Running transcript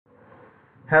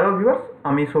Hello viewers,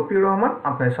 আমি শফিউর রহমান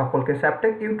আপনাদের সকলকে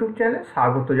ShafTech ইউটিউব চ্যানেলে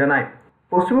স্বাগত জানাই।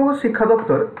 পশ্চিমবঙ্গ শিক্ষা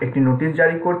দপ্তর একটি নোটিশ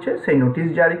জারি করছে। সেই নোটিশ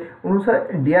জারি অনুসারে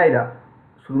ডিআইরা,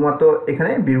 শুধুমাত্র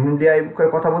এখানে বীরভূম ডিআই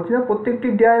কথা বলছি না, প্রত্যেকটি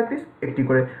ডিআই অফিস একটি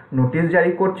করে নোটিশ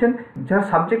জারি করছেন, যার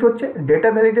সাবজেক্ট হচ্ছে ডেটা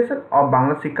ভ্যালিডেশন অফ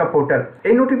বাংলা শিক্ষা পোর্টাল।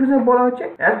 এই নোটিফিকেশনে বলা হচ্ছে,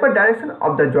 as per direction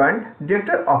of the joint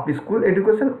director of school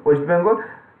education West Bengal,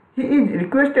 he is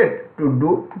requested to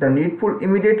do the needful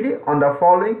immediately on the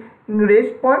following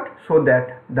raised point so that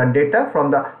the data from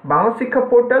the Bangla Shiksha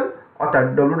portal অর্থাৎ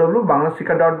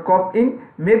www.banglarshiksha.gov.in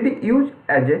may be used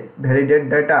as a validated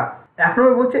data. এক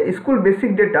নম্বর বলছে, school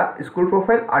basic data school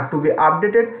profile R two B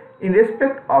updated in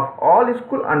respect of all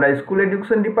school under school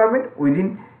education department within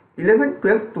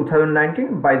 11/12/2019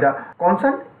 by the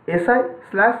concern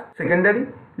SI/সেকেন্ডারি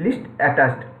list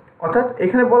attached. অর্থাৎ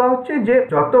এখানে বলা হচ্ছে যে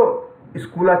যত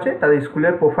school আছে তাদের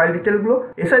স্কুলের প্রোফাইল ডিটেলগুলো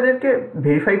এসআইদেরকে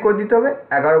ভেরিফাই করে দিতে হবে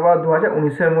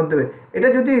 11/12/2019 মধ্যে। এটা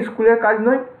যদি স্কুলের কাজ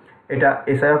নয়, এটা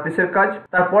এসআই অফিসের কাজ।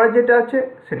 তারপরে যেটা আছে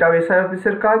সেটাও এসআই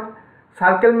অফিসের কাজ।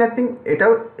 সার্কেল ম্যাপিং,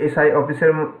 এটাও এসআই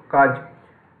অফিসের কাজ।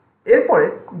 এরপরে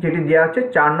যেটি দেওয়া হচ্ছে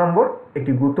 4 নম্বর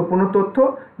একটি গুরুত্বপূর্ণ তথ্য,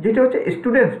 যেটি হচ্ছে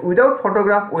students without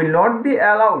photograph will not be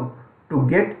allowed to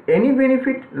get any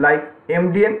benefit like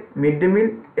MDM, mid day meal,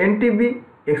 NTB,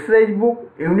 exercise book,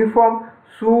 uniform,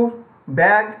 shoes,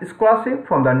 bag, scholarship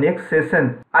from the next session,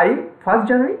 i.e. 1st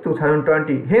January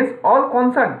 2020. Hence, all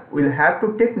concerned will have to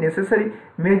take necessary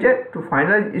measure to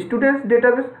finalize students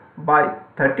database by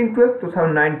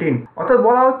 13/12/2019. অর্থাৎ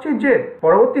বলা হচ্ছে যে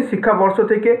পরবর্তী শিক্ষাবর্ষ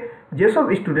থেকে যেসব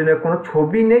স্টুডেন্টের কোনো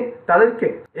ছবি নেই তাদেরকে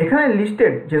এখানে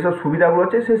লিস্টেড যেসব সুবিধাগুলো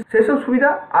আছে সেসব সুবিধা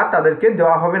আর তাদেরকে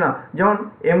দেওয়া হবে না। যেমন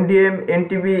MDM,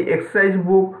 NTB, এক্সারসাইজ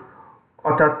বুক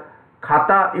অর্থাৎ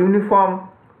খাতা, ইউনিফর্ম,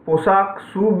 পোশাক,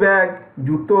 শু ব্যাগ,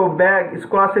 জুতো, ব্যাগ,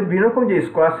 স্কলারশিপ, বিভিন্ন রকম যে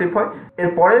স্কলারশিপ হয় এর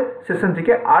পরের সেশন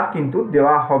থেকে আর কিন্তু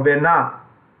দেওয়া হবে না।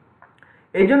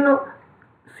 এই জন্য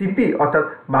সিপি অর্থাৎ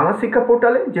বাংলা শিক্ষা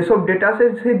পোর্টালে যেসব ডেটা আছে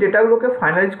সেই ডেটাগুলোকে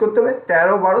ফাইনালাইজ করতে হবে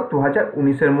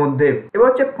 13/12/2019 মধ্যে। এবার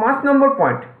হচ্ছে 5 নম্বর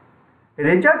point,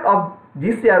 result of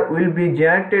this year will be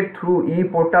generated through E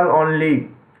portal only.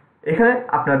 এখানে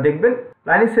আপনারা দেখবেন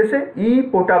লাইনের শেষে ই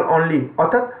পোর্টাল অনলি,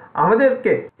 অর্থাৎ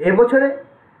আমাদেরকে এবছরে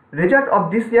result of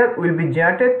this year will be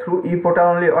generated through E portal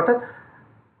only, অর্থাৎ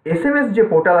SMS যে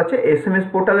পোর্টাল আছে SMS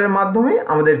পোর্টালের মাধ্যমে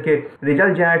আমাদেরকে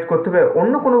রেজাল্ট জেনারেট করতে হবে,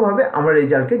 অন্য কোনোভাবে আমরা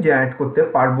রেজাল্টকে জেনারেট করতে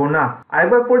পারবো না।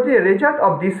 আরেকবার পড়ছি, result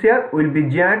of this year will be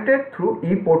generated through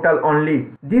E portal only.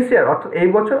 This ইয়ার অর্থাৎ এই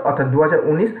বছর অর্থাৎ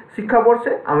 2019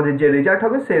 শিক্ষাবর্ষে আমাদের যে রেজাল্ট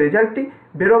হবে সেই রেজাল্টটি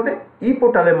বেরোবে ই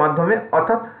পোর্টালের মাধ্যমে,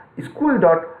 অর্থাৎ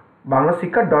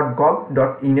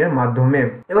school.banglarshiksha.gov.in এর মাধ্যমে।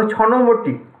 এবার 6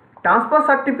 নম্বরটি, transfer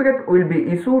certificate will be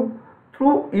issued through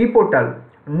E portal,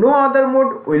 no other mode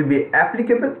will be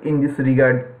applicable in this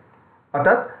regard.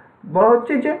 অর্থাৎ বলা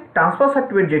হচ্ছে যে ট্রান্সফার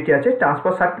সার্টিফিকেট যেটি আছে,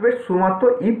 ট্রান্সফার সার্টিফিকেট শুধুমাত্র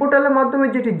ই পোর্টালের মাধ্যমে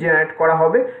যেটি জেনারেট করা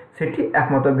হবে সেটি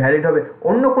একমাত্র ভ্যালিড হবে।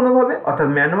 অন্য কোনোভাবে অর্থাৎ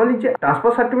ম্যানুয়ালি যে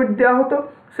ট্রান্সফার সার্টিফিকেট দেওয়া হতো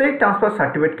সেই ট্রান্সফার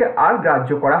সার্টিফিকেটকে আর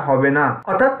গ্রাহ্য করা হবে না।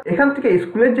 অর্থাৎ এখান থেকে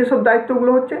স্কুলের যেসব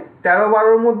দায়িত্বগুলো হচ্ছে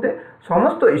 13/12 মধ্যে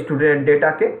সমস্ত স্টুডেন্টের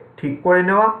ডেটাকে ঠিক করে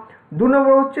নেওয়া। 2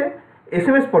 নম্বর হচ্ছে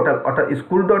SMS পোর্টাল অর্থাৎ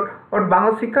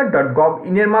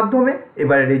school.banglarshiksha.gov.in এর মাধ্যমে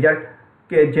এবারে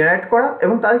রেজাল্টকে জেনারেট করা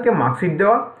এবং তাদেরকে মার্কশিট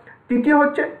দেওয়া। তৃতীয়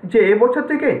হচ্ছে যে এবছর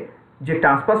থেকে যে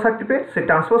ট্রান্সফার সার্টিফিকেট সেই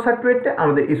ট্রান্সফার সার্টিফিকেটটা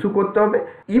আমাদের ইস্যু করতে হবে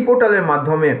ই পোর্টালের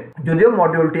মাধ্যমে। যদিও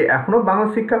মডিউলটি এখনও বাংলা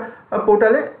শিক্ষা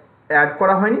পোর্টালে অ্যাড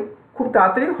করা হয়নি, খুব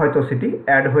তাড়াতাড়ি হয়তো সেটি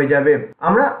অ্যাড হয়ে যাবে।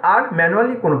 আমরা আর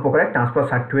ম্যানুয়ালি কোনো প্রকারের ট্রান্সফার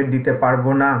সার্টিফিকেট দিতে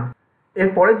পারবো না।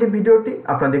 এরপরে যে ভিডিওটি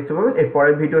আপনারা দেখতে পাবেন,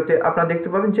 এরপরের ভিডিওতে আপনারা দেখতে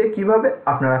পাবেন যে কীভাবে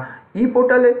আপনারা ই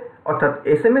পোর্টালে অর্থাৎ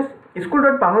SMS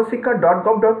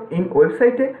school.banglarshiksha.gov.in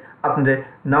ওয়েবসাইটে আপনাদের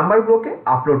নাম্বারগুলোকে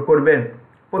আপলোড করবেন,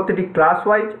 প্রত্যেকটি ক্লাস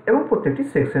ওয়াইজ এবং প্রত্যেকটি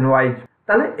সেকশন ওয়াইজ।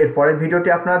 তাহলে এরপরের ভিডিওটি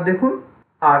আপনারা দেখুন।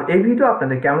 আর এই ভিডিও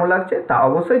আপনাদের কেমন লাগছে তা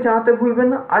অবশ্যই জানাতে ভুলবেন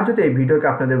না। আর যদি এই ভিডিওকে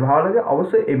আপনাদের ভালো লাগে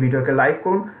অবশ্যই এই ভিডিওকে লাইক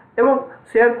করুন এবং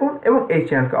শেয়ার করুন এবং এই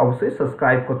চ্যানেলকে অবশ্যই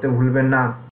সাবস্ক্রাইব করতে ভুলবেন না।